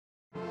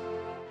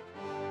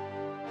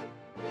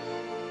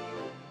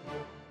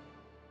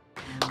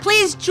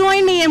please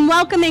join me in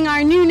welcoming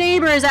our new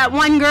neighbors at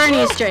One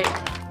Gurney Street.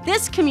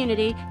 This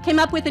community came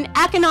up with an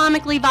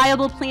economically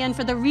viable plan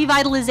for the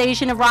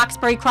revitalization of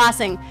Roxbury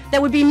Crossing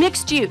that would be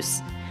mixed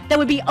use, that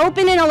would be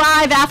open and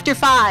alive after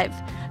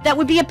 5, that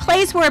would be a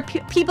place where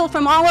people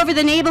from all over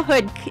the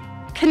neighborhood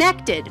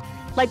connected,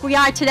 like we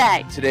are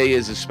today. Today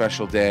is a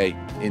special day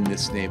in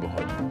this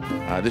neighborhood.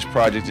 This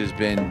project has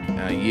been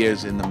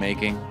years in the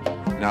making.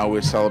 Now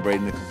we're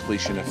celebrating the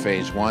completion of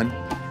phase 1.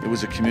 It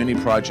was a community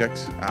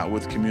project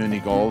with community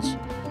goals.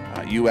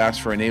 You asked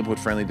for a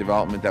neighborhood-friendly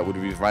development that would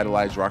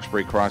revitalize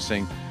Roxbury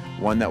Crossing,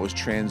 one that was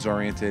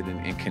trans-oriented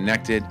and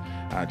connected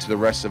to the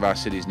rest of our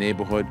city's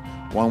neighborhood,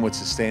 one with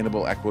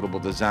sustainable, equitable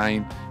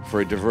design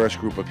for a diverse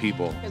group of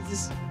people.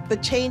 The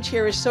change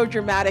here is so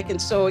dramatic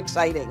and so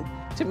exciting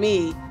to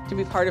me to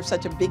be part of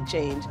such a big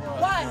change.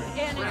 1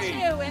 and a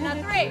 2 and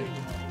a 3.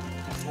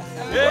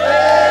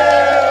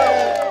 Yeah!